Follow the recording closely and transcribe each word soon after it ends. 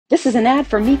This is an ad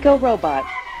for Miko Robot.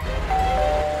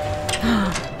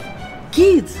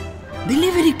 Kids,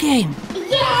 delivery came.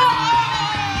 Yeah!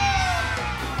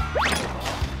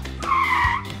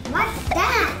 What's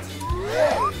that?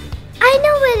 I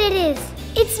know what it is.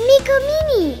 It's Miko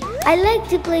Mini. I like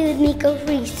to play with Miko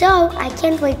Free, so I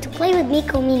can't wait to play with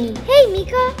Miko Mini. Hey,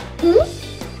 Miko.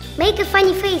 Make a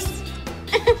funny face.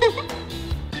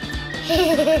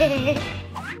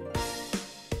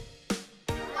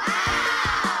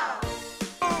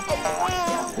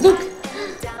 Look.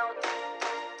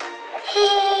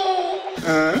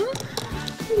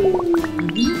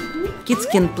 Kids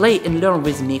can play and learn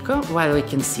with Miko while we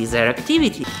can see their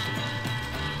activity.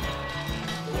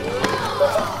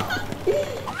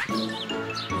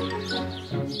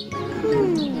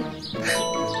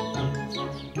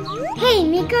 Hey,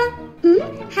 Miko.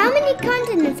 How many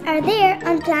continents are there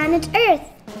on planet Earth?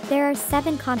 There are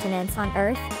 7 continents on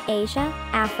Earth: Asia,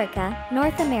 Africa,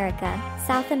 North America,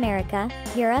 South America,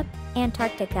 Europe,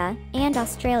 Antarctica, and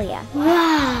Australia.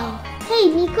 Wow! Hey,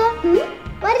 Miko.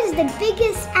 What is the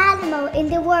biggest animal in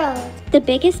the world? The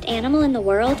biggest animal in the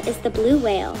world is the blue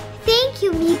whale. Thank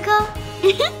you, Miko.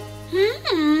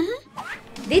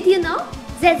 Did you know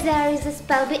that there is a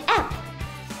Spellby app?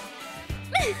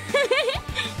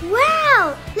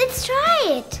 Wow! Let's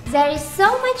try it! There is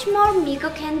so much more Miko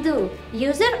can do.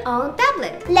 Use her own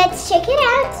tablet. Let's check it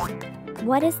out.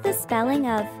 What is the spelling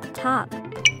of top?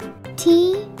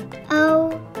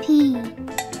 T-O-P.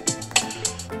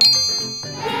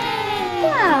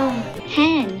 Wow!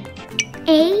 Hen.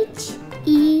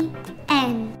 H-E-N.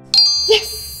 Yes!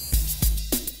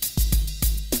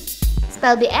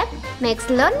 Spellby app makes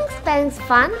learning spellings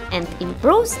fun and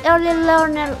improves early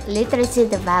learner literacy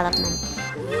development.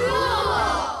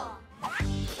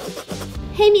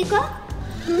 Hey, Miko.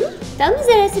 Tell me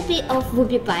the recipe of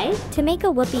whoopie pie. To make a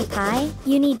whoopie pie,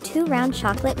 you need 2 round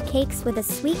chocolate cakes with a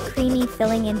sweet, creamy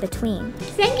filling in between.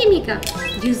 Thank you, Miko.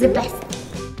 You're the best.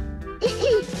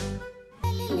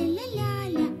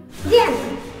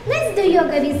 Diana, let's do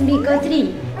yoga with Miko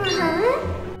 3.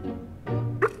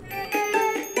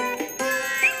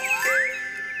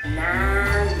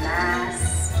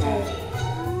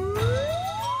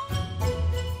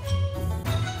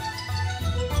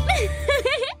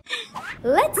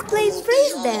 Let's play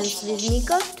freeze dance with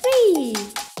Miko 3.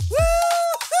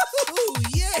 Woo-hoo,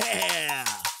 yeah!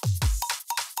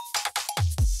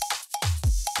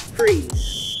 Freeze.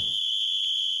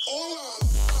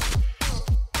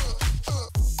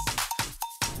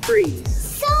 Freeze.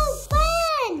 So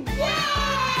fun! Yeah!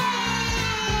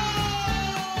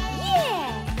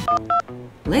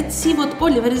 Let's see what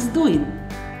Oliver is doing.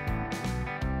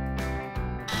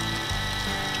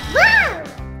 Wow!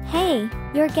 Hey,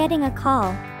 you're getting a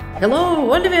call.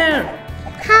 Hello, Oliver.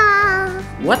 Hi!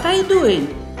 What are you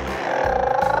doing?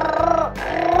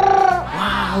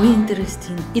 Wow,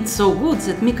 interesting. It's so good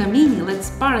that Miko Mini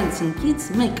lets parents and kids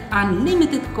make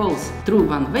unlimited calls through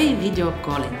one-way video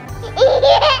calling.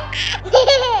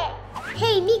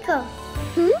 Hey, Miko.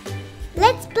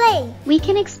 Let's play. We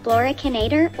can explore a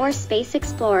Canator or Space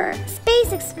Explorer.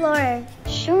 Space Explorer.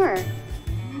 Sure.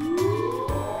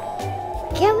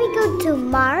 Can we go to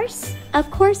Mars? Of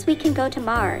course we can go to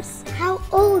Mars. How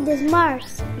old is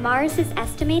Mars? Mars is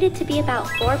estimated to be about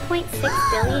 4.6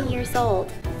 billion years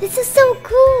old. This is so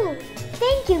cool.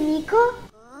 Thank you, Miko.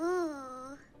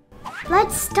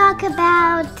 Let's talk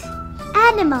about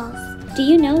animals. Do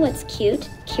you know what's cute,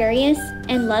 curious,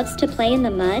 and loves to play in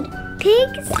the mud?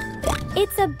 Pigs?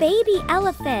 It's a baby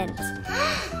elephant.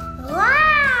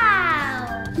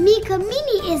 Wow! Miko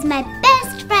Mini is my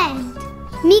best friend.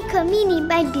 Miko Mini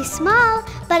might be small,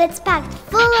 but it's packed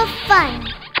full of fun.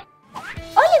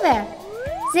 Oliver,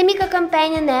 the Miko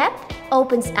Companion app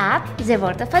opens up the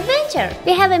world of adventure.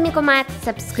 We have a Miko Max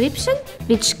subscription,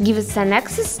 which gives us an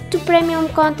access to premium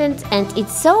content, and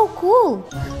it's so cool.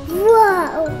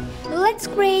 Wow! Let's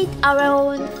create our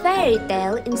own fairy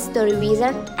tale in Story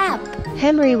Wizard app.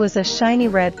 Henry was a shiny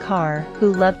red car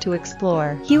who loved to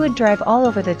explore. He would drive all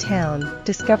over the town,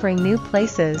 discovering new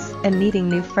places and meeting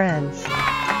new friends.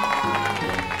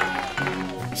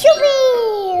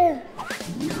 Yippee!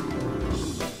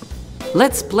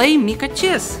 Let's play Miko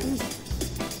chess.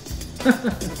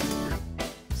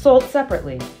 Sold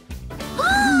separately.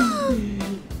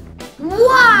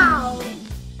 Wow!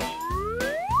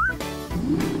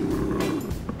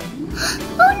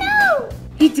 Oh no!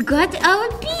 It got our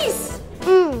piece!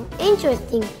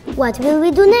 Interesting. What will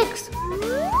we do next?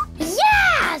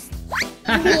 Yes!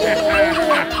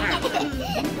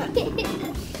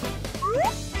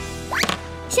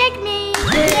 Checkmate!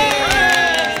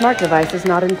 Smart device is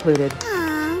not included.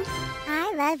 Aww,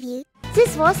 I love you.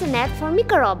 This was an ad for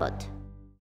Miko Robot.